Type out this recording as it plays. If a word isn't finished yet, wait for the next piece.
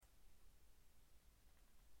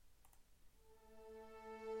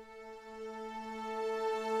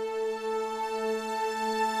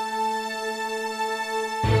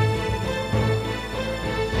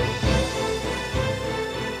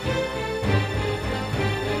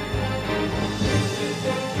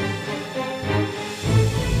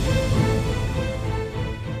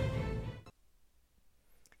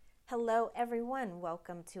Hello, everyone.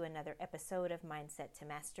 Welcome to another episode of Mindset to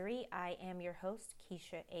Mastery. I am your host,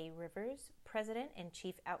 Keisha A. Rivers, President and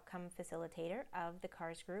Chief Outcome Facilitator of the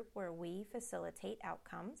CARS Group, where we facilitate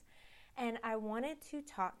outcomes. And I wanted to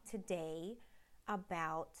talk today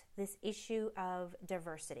about this issue of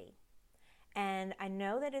diversity. And I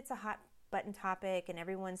know that it's a hot button topic, and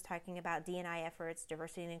everyone's talking about D&I efforts,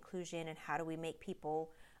 diversity and inclusion, and how do we make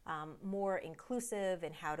people more inclusive,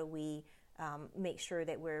 and how do we make sure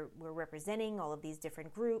that we're representing all of these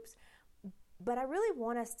different groups. But I really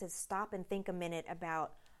want us to stop and think a minute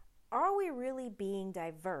about, are we really being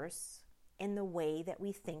diverse in the way that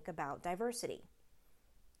we think about diversity?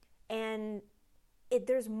 And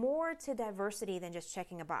there's more to diversity than just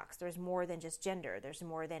checking a box. There's more than just gender. There's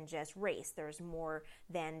more than just race. There's more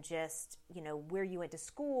than just, where you went to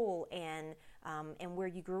school and where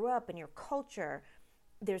you grew up and your culture.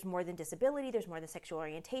 There's more than disability, there's more than sexual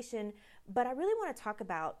orientation, but I really want to talk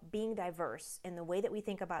about being diverse in the way that we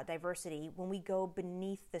think about diversity when we go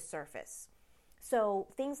beneath the surface. So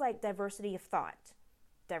things like diversity of thought,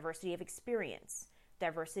 diversity of experience,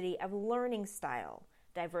 diversity of learning style,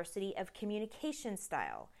 diversity of communication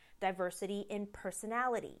style, diversity in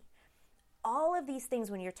personality. All of these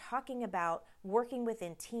things, when you're talking about working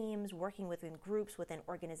within teams, working within groups, within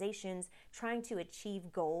organizations, trying to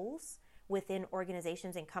achieve goals within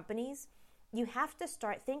organizations and companies, you have to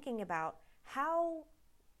start thinking about how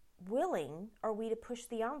willing are we to push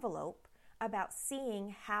the envelope about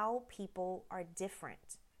seeing how people are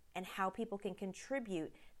different and how people can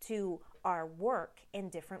contribute to our work in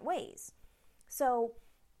different ways. So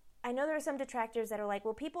I know there are some detractors that are like,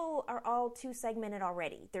 well, people are all too segmented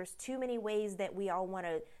already. There's too many ways that we all want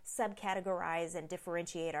to subcategorize and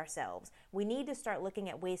differentiate ourselves. We need to start looking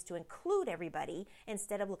at ways to include everybody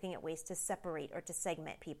instead of looking at ways to separate or to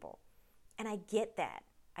segment people. And I get that.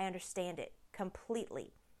 I understand it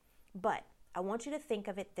completely. But I want you to think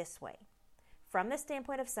of it this way. From the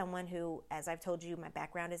standpoint of someone who, as I've told you, my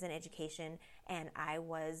background is in education, and I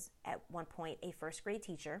was at one point a first grade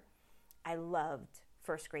teacher. I loved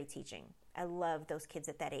first grade teaching. I love those kids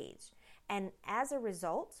at that age. And as a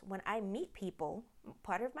result, when I meet people,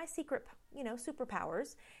 part of my secret,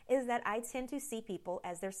 superpowers is that I tend to see people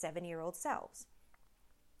as their 7-year-old selves.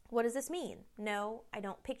 What does this mean? No, I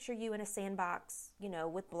don't picture you in a sandbox,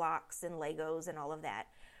 with blocks and Legos and all of that.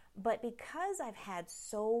 But because I've had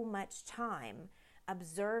so much time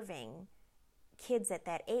observing kids at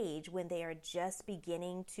that age when they are just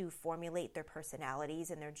beginning to formulate their personalities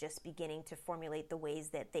and they're just beginning to formulate the ways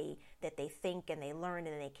that they think and they learn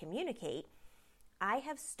and they communicate, I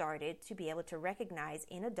have started to be able to recognize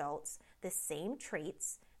in adults the same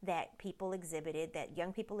traits that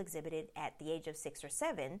young people exhibited at the age of 6 or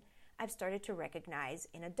 7. I've started to recognize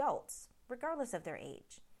in adults, regardless of their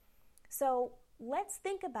age. So let's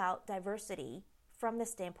think about diversity from the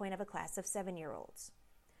standpoint of a class of 7-year-olds.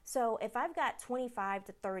 So if I've got 25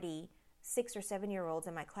 to 30 6 or 7-year-olds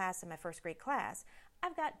in my class, in my first grade class,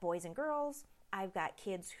 I've got boys and girls. I've got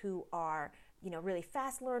kids who are, really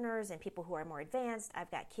fast learners and people who are more advanced. I've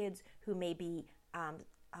got kids who may be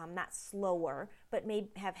not slower, but may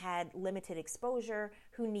have had limited exposure,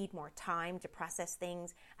 who need more time to process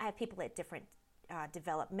things. I have people at different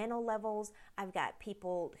developmental levels. I've got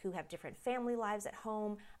people who have different family lives at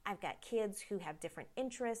home. I've got kids who have different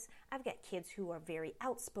interests. I've got kids who are very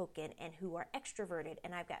outspoken and who are extroverted,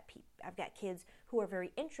 and I've got kids who are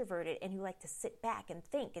very introverted and who like to sit back and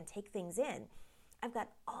think and take things in. I've got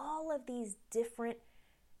all of these different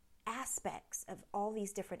aspects of all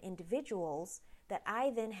these different individuals that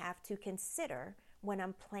I then have to consider when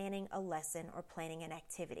I'm planning a lesson or planning an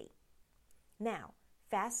activity. Now,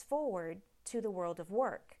 fast forward to the world of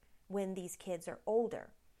work when these kids are older.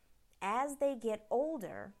 As they get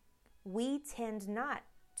older, we tend not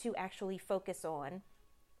to actually focus on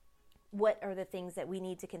what are the things that we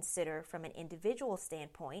need to consider from an individual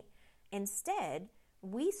standpoint. Instead,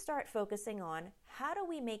 we start focusing on how do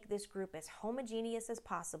we make this group as homogeneous as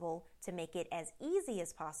possible to make it as easy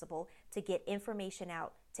as possible to get information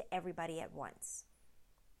out to everybody at once.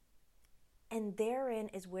 And therein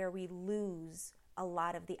is where we lose a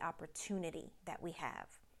lot of the opportunity that we have.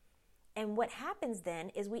 And what happens then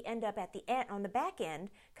is we end up at the end, on the back end,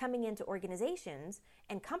 coming into organizations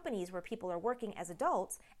and companies where people are working as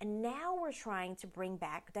adults, and now we're trying to bring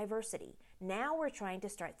back diversity. Now we're trying to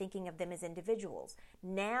start thinking of them as individuals.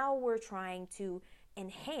 Now we're trying to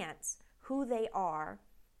enhance who they are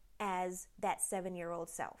as that 7-year-old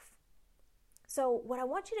self. So what I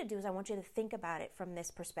want you to do is I want you to think about it from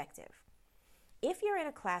this perspective. if you're in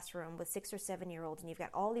a classroom with 6 or 7-year-olds and you've got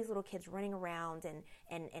all these little kids running around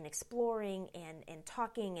and exploring and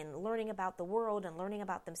talking and learning about the world and learning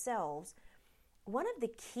about themselves, one of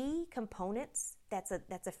the key components that's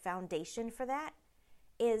a foundation for that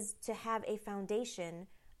is to have a foundation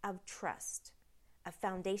of trust, a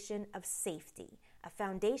foundation of safety, a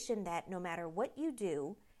foundation that no matter what you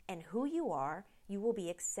do and who you are, you will be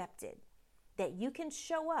accepted, that you can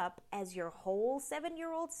show up as your whole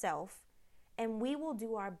 7-year-old self, and we will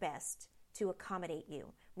do our best to accommodate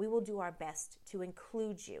you. We will do our best to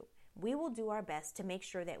include you. We will do our best to make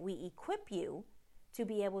sure that we equip you to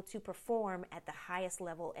be able to perform at the highest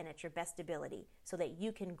level and at your best ability so that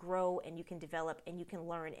you can grow and you can develop and you can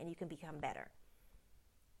learn and you can become better.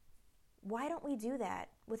 Why don't we do that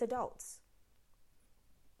with adults?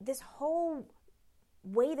 This whole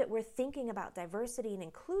way that we're thinking about diversity and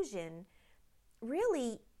inclusion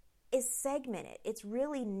really is segmented. It's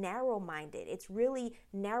really narrow-minded. It's really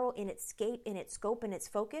narrow in its scope, and its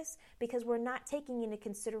focus, because we're not taking into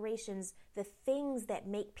considerations the things that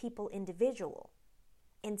make people individual.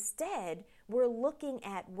 Instead, we're looking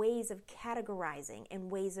at ways of categorizing and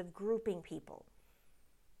ways of grouping people.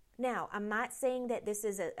 Now, I'm not saying that this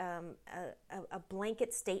is a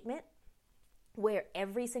blanket statement where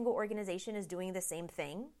every single organization is doing the same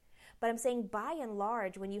thing. But I'm saying by and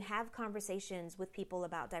large, when you have conversations with people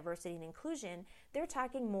about diversity and inclusion, they're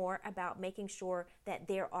talking more about making sure that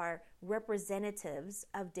there are representatives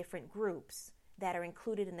of different groups that are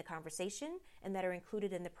included in the conversation and that are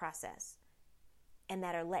included in the process and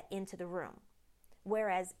that are let into the room.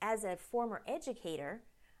 Whereas as a former educator,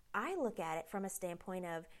 I look at it from a standpoint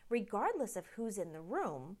of, regardless of who's in the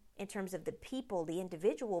room, in terms of the people, the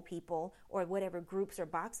individual people, or whatever groups or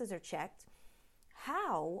boxes are checked,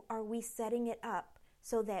 how are we setting it up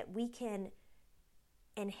so that we can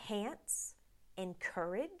enhance,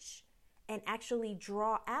 encourage, and actually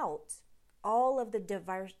draw out all of the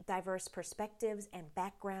diverse perspectives and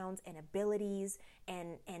backgrounds and abilities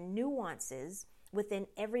and nuances within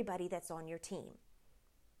everybody that's on your team?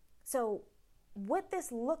 So what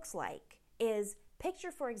this looks like is,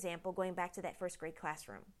 picture, for example, going back to that first grade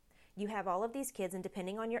classroom. You have all of these kids, and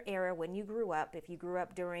depending on your era, when you grew up, if you grew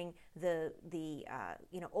up during the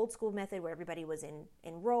old school method where everybody was in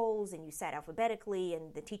rows and you sat alphabetically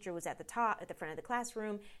and the teacher was at the top, at the front of the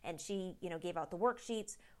classroom, and she gave out the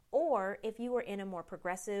worksheets, or if you were in a more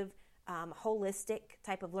progressive, holistic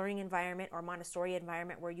type of learning environment or Montessori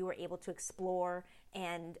environment where you were able to explore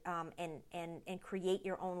and create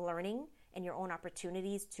your own learning and your own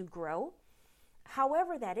opportunities to grow.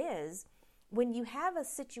 However that is, when you have a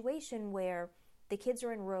situation where the kids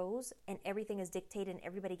are in rows and everything is dictated and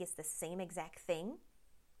everybody gets the same exact thing,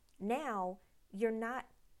 now you're not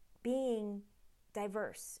being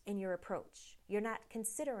diverse in your approach. You're not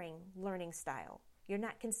considering learning style. You're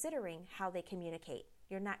not considering how they communicate.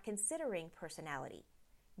 You're not considering personality.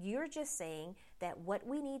 You're just saying that what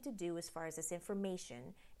we need to do as far as this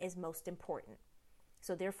information is most important.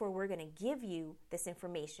 So therefore, we're going to give you this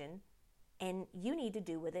information, and you need to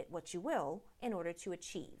do with it what you will in order to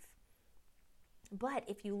achieve. But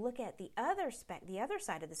if you look at the other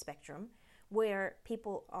side of the spectrum, where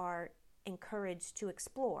people are encouraged to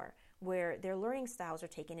explore, where their learning styles are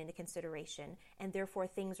taken into consideration, and therefore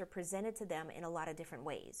things are presented to them in a lot of different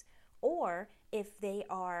ways, or if they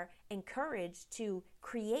are encouraged to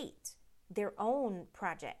create their own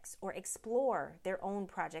projects or explore their own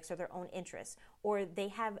projects or their own interests, or they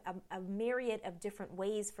have a myriad of different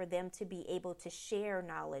ways for them to be able to share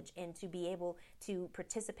knowledge and to be able to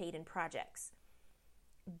participate in projects.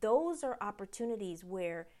 Those are opportunities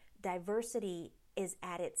where diversity is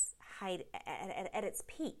at its height, at its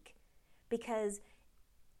peak, because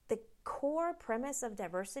the core premise of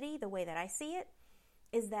diversity, the way that I see it,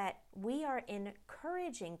 is that we are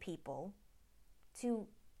encouraging people to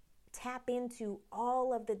tap into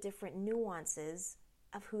all of the different nuances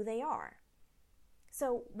of who they are.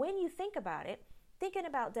 So when you think about it, thinking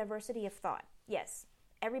about diversity of thought, yes,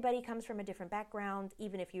 everybody comes from a different background,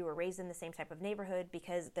 even if you were raised in the same type of neighborhood,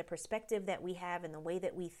 because the perspective that we have and the way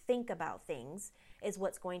that we think about things is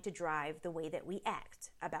what's going to drive the way that we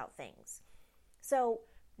act about things. So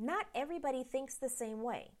not everybody thinks the same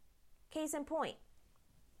way. Case in point,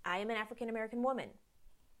 I am an African American woman.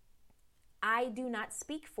 I do not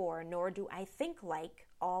speak for, nor do I think like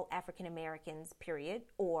all African Americans, period,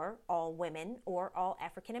 or all women, or all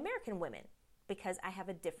African American women, because I have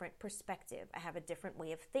a different perspective. I have a different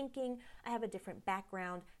way of thinking. I have a different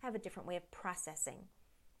background. I have a different way of processing.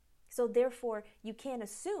 So therefore, you can't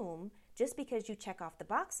assume just because you check off the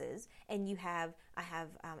boxes and I have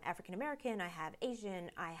African American, I have Asian,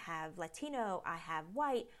 I have Latino, I have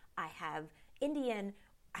white, I have Indian,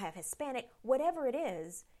 I have Hispanic, whatever it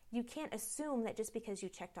is, you can't assume that just because you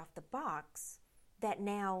checked off the box that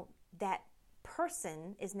now that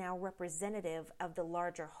person is now representative of the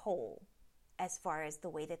larger whole as far as the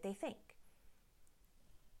way that they think.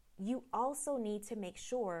 You also need to make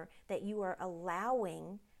sure that you are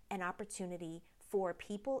allowing an opportunity for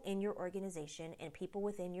people in your organization and people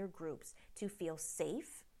within your groups to feel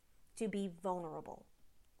safe, to be vulnerable.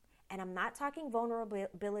 And I'm not talking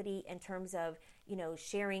vulnerability in terms of,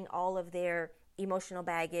 sharing all of their emotional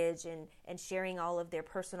baggage and sharing all of their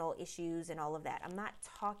personal issues and all of that. I'm not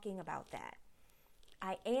talking about that.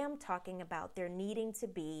 I am talking about there needing to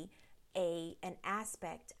be an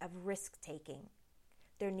aspect of risk-taking.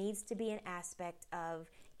 There needs to be an aspect of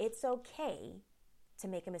it's okay to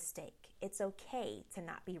make a mistake. It's okay to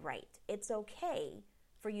not be right. It's okay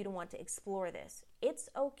for you to want to explore this. It's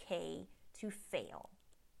okay to fail.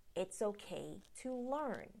 It's okay to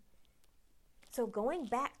learn. So going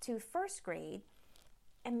back to first grade,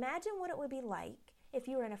 imagine what it would be like if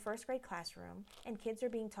you were in a first grade classroom and kids are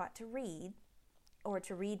being taught to read or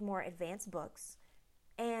to read more advanced books,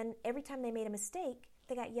 and every time they made a mistake,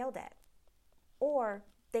 they got yelled at, or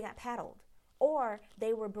they got paddled, or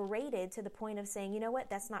they were berated to the point of saying, you know what,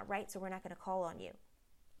 that's not right, so we're not going to call on you.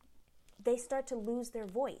 They start to lose their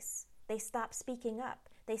voice. They stop speaking up.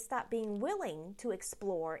 They stop being willing to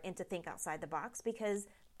explore and to think outside the box because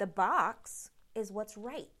the box is what's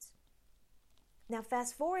right. Now,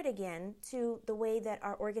 fast forward again to the way that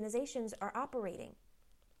our organizations are operating.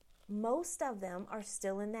 Most of them are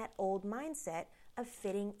still in that old mindset of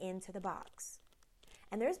fitting into the box.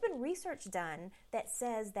 And there's been research done that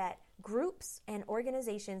says that groups and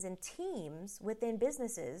organizations and teams within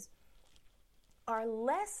businesses are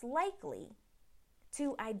less likely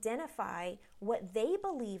to identify what they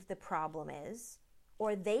believe the problem is,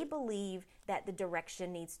 or they believe that the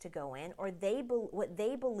direction needs to go in, or what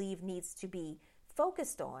they believe needs to be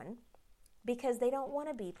focused on, because they don't want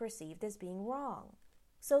to be perceived as being wrong.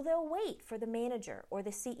 So they'll wait for the manager or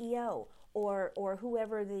the CEO or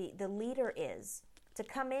whoever the leader is to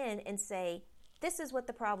come in and say, this is what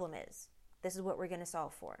the problem is. This is what we're going to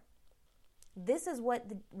solve for. This is what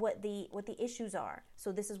the issues are.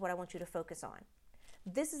 So this is what I want you to focus on.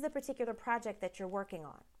 This is the particular project that you're working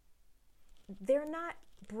on. They're not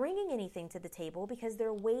bringing anything to the table because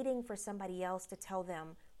they're waiting for somebody else to tell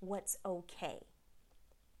them what's okay.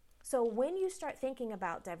 So when you start thinking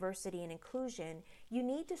about diversity and inclusion, you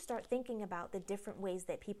need to start thinking about the different ways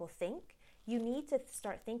that people think. You need to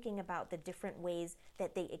start thinking about the different ways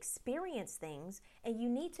that they experience things, and you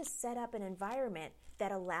need to set up an environment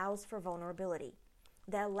that allows for vulnerability,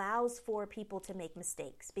 that allows for people to make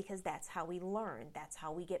mistakes, because that's how we learn, that's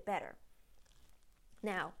how we get better.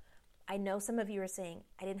 Now, I know some of you are saying,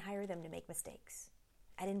 I didn't hire them to make mistakes.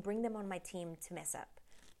 I didn't bring them on my team to mess up.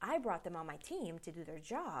 I brought them on my team to do their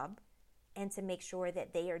job and to make sure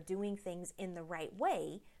that they are doing things in the right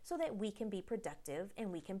way so that we can be productive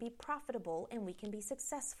and we can be profitable and we can be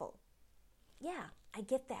successful. Yeah, I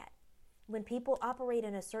get that. When people operate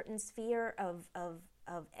in a certain sphere of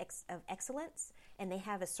excellence and they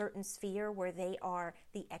have a certain sphere where they are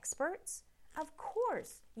the experts, of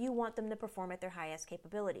course you want them to perform at their highest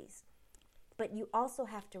capabilities. But you also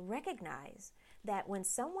have to recognize that when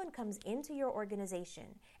someone comes into your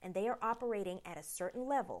organization and they are operating at a certain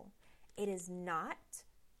level, it is not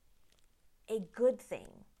a good thing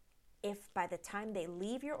if by the time they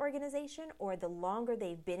leave your organization or the longer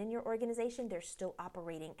they've been in your organization, they're still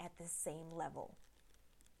operating at the same level.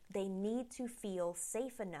 They need to feel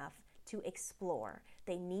safe enough to explore.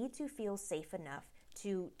 They need to feel safe enough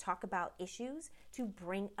to talk about issues, to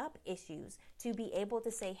bring up issues, to be able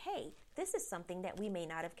to say, hey, this is something that we may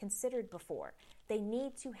not have considered before. They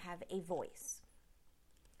need to have a voice.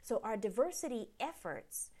 So our diversity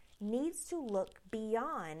efforts needs to look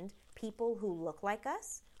beyond people who look like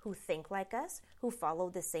us, who think like us, who follow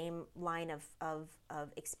the same line of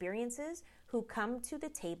experiences, who come to the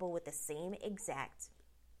table with the same exact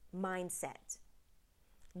mindset.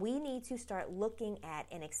 We need to start looking at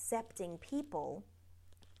and accepting people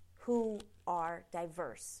who are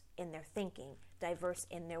diverse in their thinking, diverse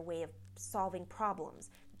in their way of solving problems,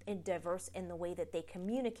 and diverse in the way that they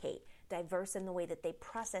communicate, diverse in the way that they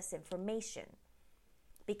process information.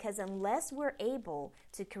 Because unless we're able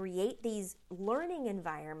to create these learning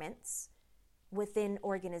environments within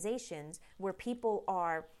organizations where people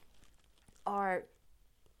are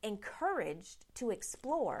encouraged to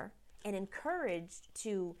explore and encouraged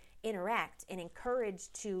to interact and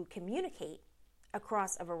encouraged to communicate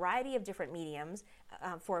across a variety of different mediums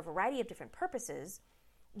for a variety of different purposes,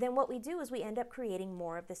 then what we do is we end up creating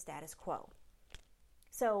more of the status quo.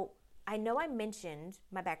 So I know I mentioned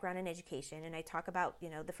my background in education, and I talk about,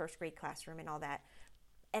 the first grade classroom and all that.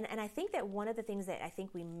 And I think that one of the things that I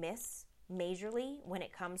think we miss majorly when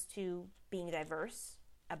it comes to being diverse,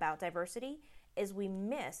 about diversity, is we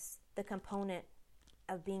miss the component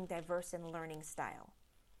of being diverse in learning style.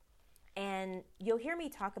 And you'll hear me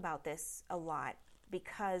talk about this a lot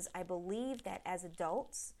because I believe that as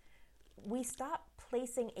adults, we stop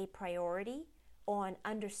placing a priority on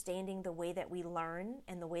understanding the way that we learn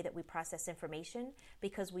and the way that we process information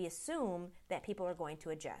because we assume that people are going to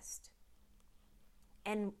adjust.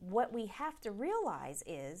 And what we have to realize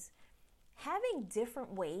is having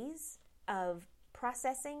different ways of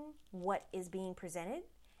processing what is being presented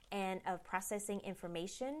and of processing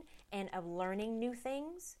information and of learning new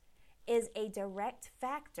things is a direct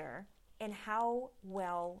factor in how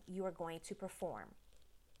well you are going to perform.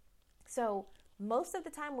 So most of the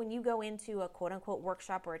time when you go into a quote unquote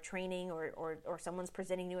workshop or a training or someone's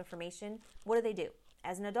presenting new information, what do?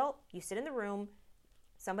 As an adult, you sit in the room,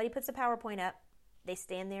 somebody puts a PowerPoint up, they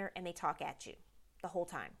stand there and they talk at you the whole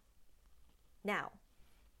time. Now,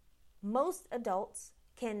 most adults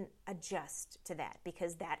can adjust to that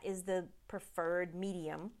because that is the preferred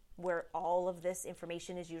medium where all of this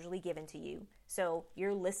information is usually given to you. So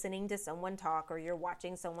you're listening to someone talk or you're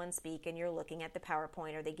watching someone speak and you're looking at the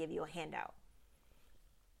PowerPoint or they give you a handout.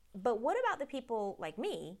 But what about the people like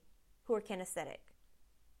me who are kinesthetic?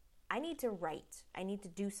 I need to write. I need to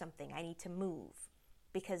do something. I need to move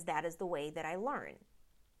because that is the way that I learn.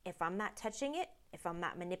 If I'm not touching it, if I'm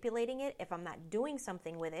not manipulating it, if I'm not doing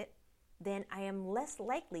something with it, then I am less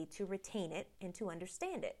likely to retain it and to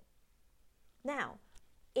understand it. Now,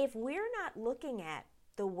 if we're not looking at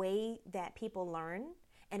the way that people learn,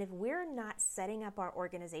 and if we're not setting up our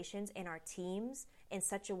organizations and our teams in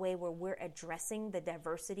such a way where we're addressing the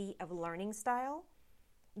diversity of learning style,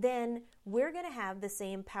 then we're going to have the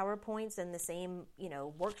same PowerPoints and the same,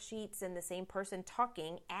 worksheets and the same person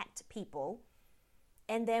talking at people.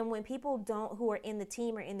 And then when people who are in the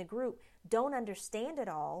team or in the group don't understand it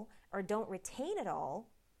all or don't retain it all,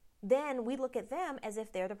 then we look at them as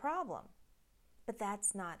if they're the problem. But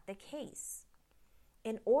that's not the case.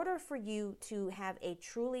 In order for you to have a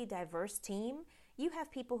truly diverse team, you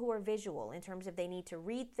have people who are visual in terms of they need to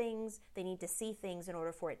read things, they need to see things in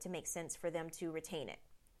order for it to make sense for them to retain it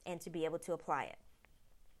and to be able to apply it.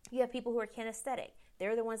 You have people who are kinesthetic.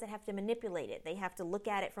 They're the ones that have to manipulate it. They have to look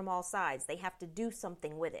at it from all sides. They have to do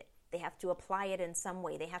something with it. They have to apply it in some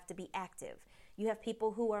way. They have to be active. You have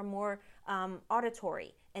people who are more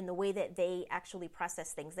auditory in the way that they actually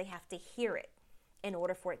process things. They have to hear it in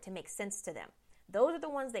order for it to make sense to them. Those are the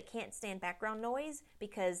ones that can't stand background noise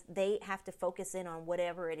because they have to focus in on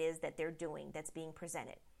whatever it is that they're doing that's being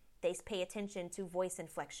presented. They pay attention to voice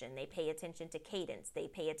inflection. They pay attention to cadence. They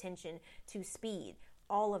pay attention to speed,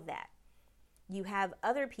 all of that. You have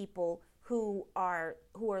other people who are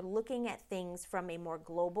looking at things from a more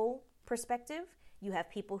global perspective. You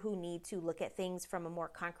have people who need to look at things from a more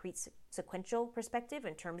concrete sequential perspective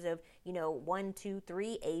in terms of, 1, 2,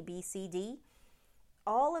 3, A, B, C, D.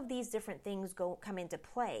 All of these different things come into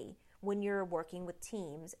play when you're working with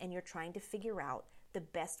teams and you're trying to figure out the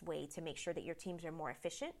best way to make sure that your teams are more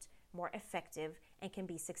efficient, more effective, and can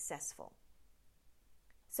be successful.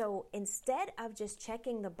 So instead of just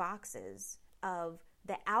checking the boxes of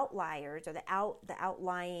the outliers or the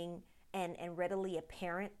outlying and readily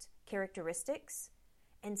apparent characteristics,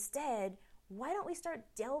 instead, why don't we start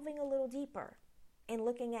delving a little deeper and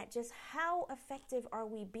looking at just how effective are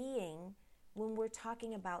we being when we're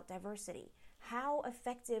talking about diversity? How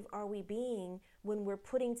effective are we being when we're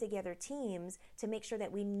putting together teams to make sure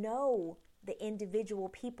that we know the individual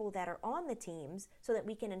people that are on the teams so that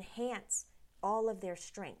we can enhance all of their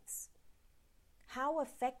strengths? How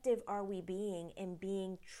effective are we being in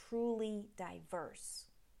being truly diverse?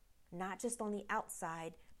 Not just on the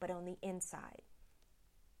outside, but on the inside.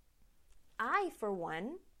 I, for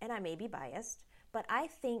one, and I may be biased, but I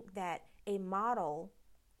think that a model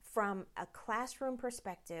from a classroom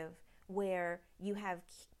perspective where you have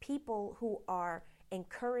people who are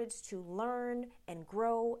encouraged to learn and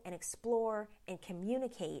grow and explore and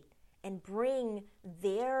communicate and bring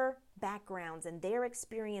their backgrounds and their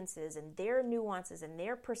experiences and their nuances and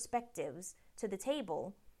their perspectives to the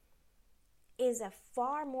table is a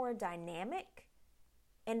far more dynamic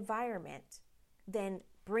environment than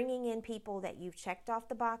bringing in people that you've checked off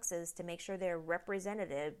the boxes to make sure they're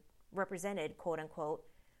represented, quote unquote,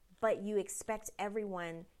 but you expect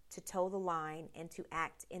everyone to toe the line and to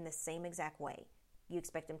act in the same exact way. You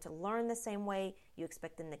expect them to learn the same way. You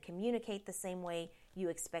expect them to communicate the same way. You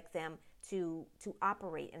expect them to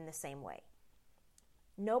operate in the same way.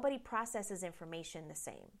 Nobody processes information the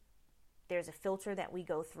same. There's a filter that we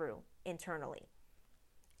go through internally.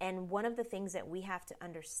 And one of the things that we have to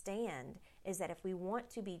understand is that if we want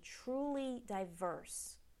to be truly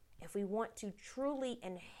diverse, if we want to truly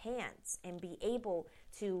enhance and be able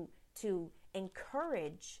to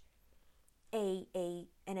encourage an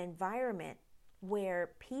environment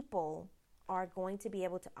where people are going to be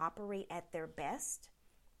able to operate at their best,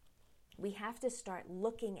 we have to start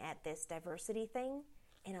looking at this diversity thing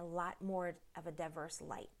in a lot more of a diverse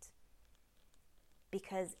light.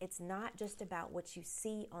 Because it's not just about what you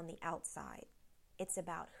see on the outside. It's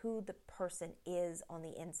about who the person is on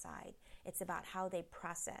the inside. It's about how they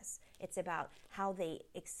process. It's about how they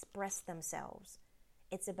express themselves.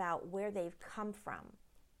 It's about where they've come from.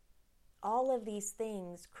 All of these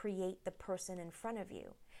things create the person in front of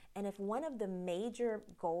you. And if one of the major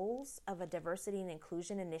goals of a diversity and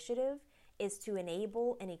inclusion initiative is to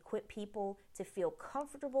enable and equip people to feel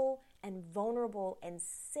comfortable and vulnerable and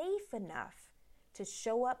safe enough to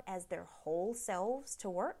show up as their whole selves to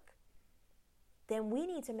work, then we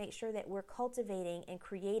need to make sure that we're cultivating and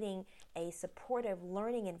creating a supportive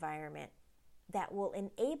learning environment that will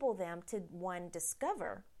enable them to, one,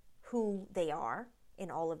 discover who they are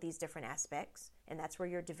in all of these different aspects. And that's where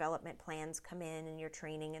your development plans come in and your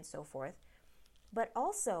training and so forth. But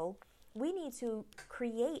also, we need to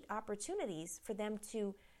create opportunities for them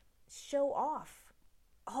to show off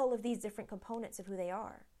all of these different components of who they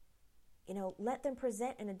are. Let them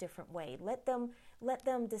present in a different way. Let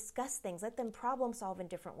them discuss things. Let them problem solve in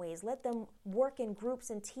different ways. Let them work in groups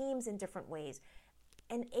and teams in different ways.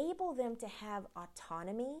 Enable them to have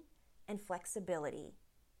autonomy and flexibility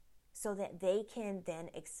so that they can then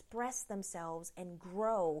express themselves and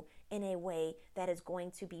grow in a way that is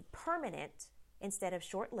going to be permanent instead of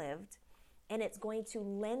short-lived, and it's going to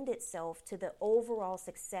lend itself to the overall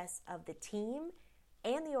success of the team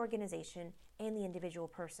and the organization and the individual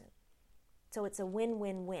person. So it's a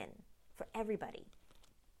win-win-win for everybody.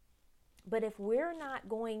 But if we're not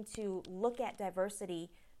going to look at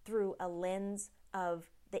diversity through a lens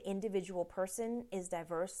of the individual person is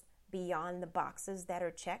diverse beyond the boxes that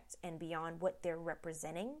are checked and beyond what they're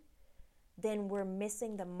representing, then we're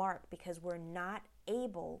missing the mark because we're not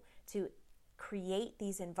able to create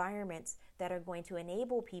these environments that are going to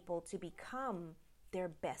enable people to become their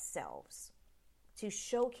best selves, to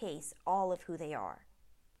showcase all of who they are.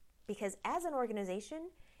 Because as an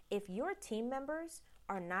organization, if your team members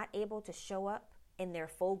are not able to show up in their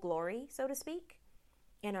full glory, so to speak,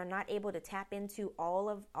 and are not able to tap into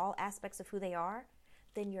all aspects of who they are,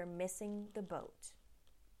 then you're missing the boat.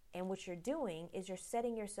 And what you're doing is you're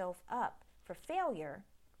setting yourself up for failure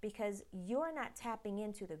because you're not tapping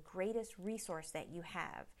into the greatest resource that you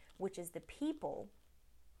have, which is the people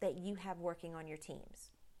that you have working on your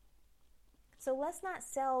teams. So let's not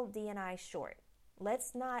sell D&I short.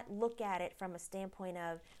 Let's not look at it from a standpoint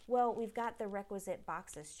of, well, we've got the requisite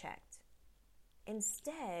boxes checked.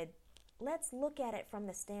 Instead, let's look at it from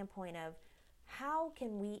the standpoint of how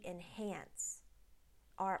can we enhance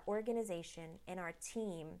our organization and our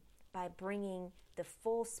team by bringing the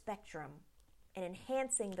full spectrum and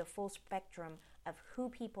enhancing the full spectrum of who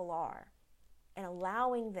people are and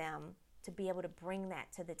allowing them to be able to bring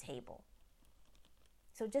that to the table.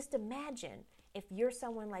 So just imagine if you're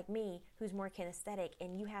someone like me who's more kinesthetic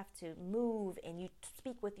and you have to move and you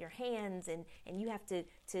speak with your hands and you have to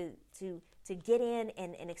get in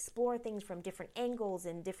and explore things from different angles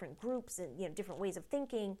and different groups and different ways of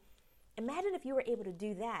thinking. Imagine if you were able to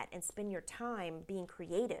do that and spend your time being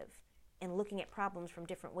creative and looking at problems from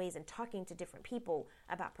different ways and talking to different people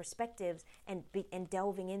about perspectives and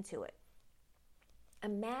delving into it.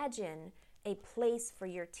 Imagine a place for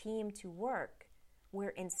your team to work where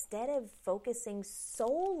instead of focusing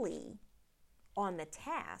solely on the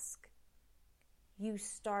task, you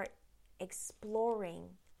start exploring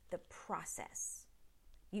the process.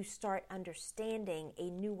 You start understanding a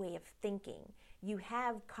new way of thinking. You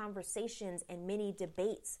have conversations and many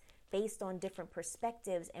debates based on different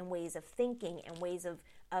perspectives and ways of thinking and ways of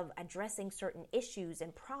addressing certain issues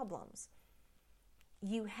and problems.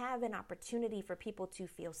 You have an opportunity for people to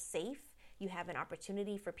feel safe. You have an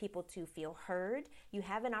opportunity for people to feel heard. You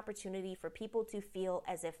have an opportunity for people to feel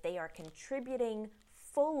as if they are contributing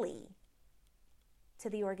fully to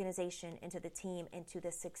the organization and to the team and to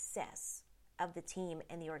the success of the team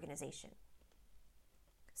and the organization.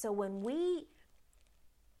 So when we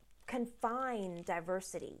confine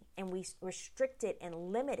diversity and we restrict it and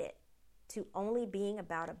limit it to only being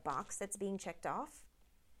about a box that's being checked off,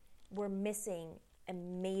 we're missing a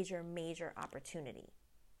major, major opportunity.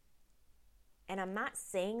 And I'm not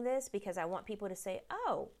saying this because I want people to say,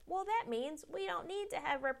 oh, well, that means we don't need to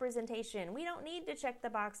have representation. We don't need to check the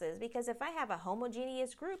boxes, because if I have a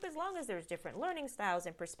homogeneous group, as long as there's different learning styles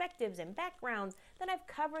and perspectives and backgrounds, then I've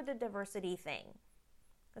covered the diversity thing.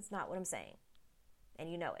 That's not what I'm saying. And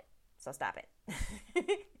you know it. So stop it.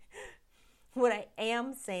 What I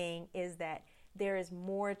am saying is that there is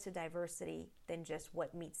more to diversity than just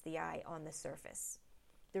what meets the eye on the surface.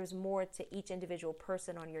 There's more to each individual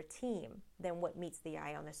person on your team than what meets the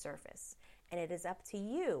eye on the surface. And it is up to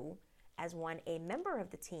you, as a member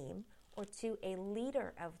of the team or to a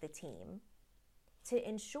leader of the team, to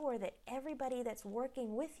ensure that everybody that's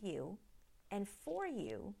working with you and for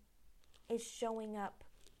you is showing up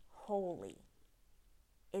wholly,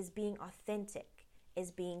 is being authentic, is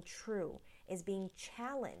being true, is being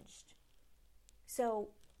challenged.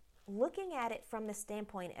 So looking at it from the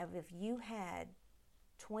standpoint of, if you had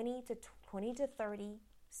 20 to 30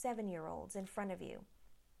 7-year-olds in front of you,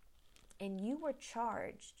 and you were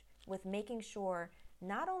charged with making sure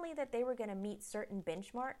not only that they were going to meet certain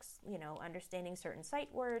benchmarks, understanding certain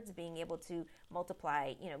sight words, being able to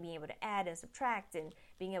multiply, being able to add and subtract, and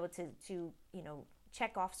being able to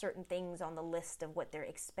check off certain things on the list of what they're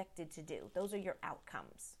expected to do. Those are your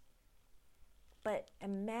outcomes. But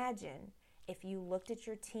imagine if you looked at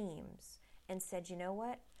your teams and said, you know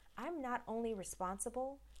what? I'm not only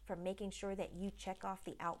responsible for making sure that you check off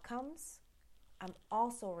the outcomes, I'm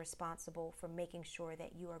also responsible for making sure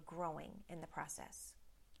that you are growing in the process.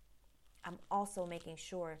 I'm also making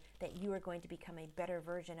sure that you are going to become a better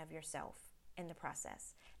version of yourself in the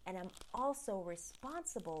process. And I'm also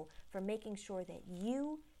responsible for making sure that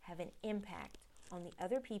you have an impact on the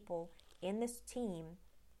other people in this team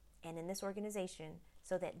and in this organization,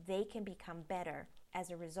 so that they can become better as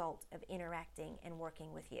a result of interacting and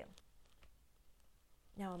working with you.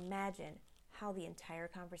 Now imagine how the entire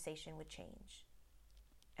conversation would change.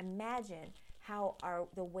 Imagine how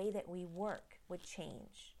the way that we work would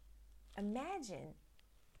change. Imagine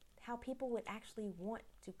how people would actually want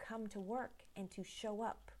to come to work and to show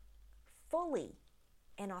up fully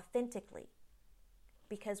and authentically,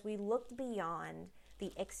 because we looked beyond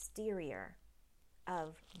the exterior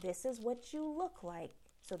of, this is what you look like,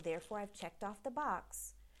 so therefore I've checked off the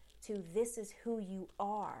box, to, this is who you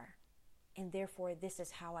are, and therefore this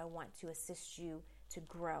is how I want to assist you to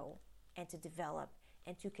grow and to develop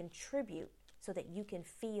and to contribute so that you can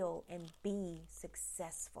feel and be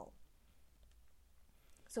successful.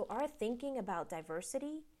 So our thinking about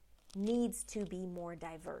diversity needs to be more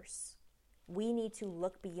diverse. We need to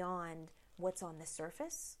look beyond what's on the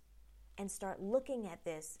surface and start looking at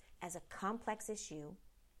this as a complex issue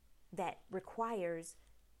that requires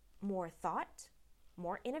more thought,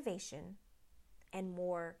 more innovation, and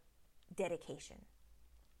more dedication.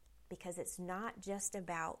 Because it's not just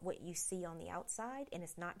about what you see on the outside, and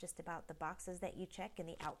it's not just about the boxes that you check and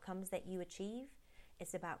the outcomes that you achieve.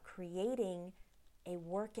 It's about creating a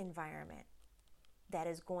work environment that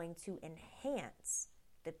is going to enhance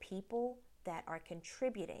the people that are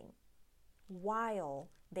contributing while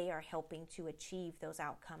they are helping to achieve those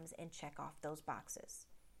outcomes and check off those boxes.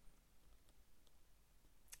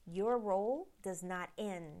 Your role does not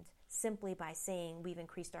end simply by saying we've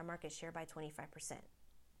increased our market share by 25%.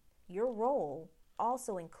 Your role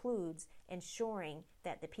also includes ensuring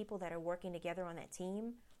that the people that are working together on that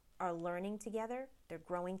team are learning together, they're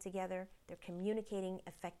growing together, they're communicating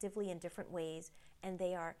effectively in different ways, and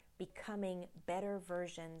they are becoming better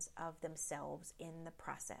versions of themselves in the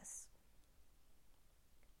process.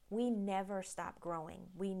 We never stop growing.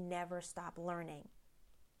 We never stop learning.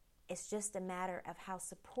 It's just a matter of how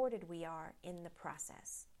supported we are in the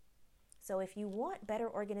process. So if you want better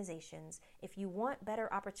organizations, if you want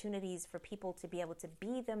better opportunities for people to be able to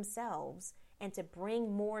be themselves and to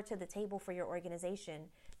bring more to the table for your organization,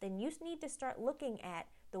 then you need to start looking at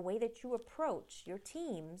the way that you approach your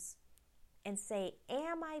teams and say,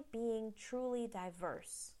 am I being truly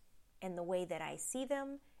diverse in the way that I see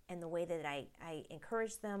them, in the way that I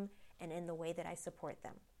encourage them, and in the way that I support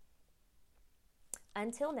them?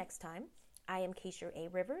 Until next time, I am Keisha A.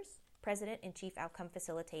 Rivers, President and Chief Outcome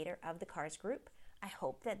Facilitator of the CARS Group. I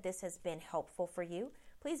hope that this has been helpful for you.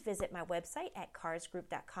 Please visit my website at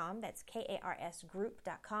carsgroup.com. That's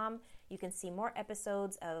KARSgroup.com. You can see more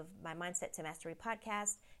episodes of my Mindset to Mastery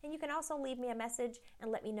podcast, and you can also leave me a message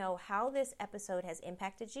and let me know how this episode has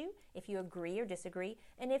impacted you, if you agree or disagree,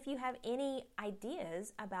 and if you have any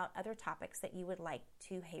ideas about other topics that you would like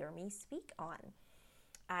to hear me speak on.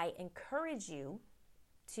 I encourage you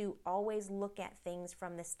to always look at things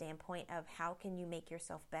from the standpoint of how can you make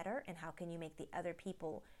yourself better and how can you make the other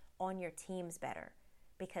people on your teams better.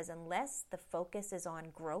 Because unless the focus is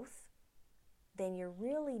on growth, then you're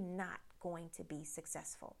really not going to be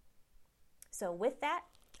successful. So with that,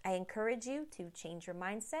 I encourage you to change your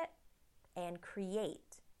mindset and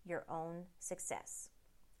create your own success.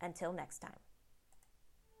 Until next time.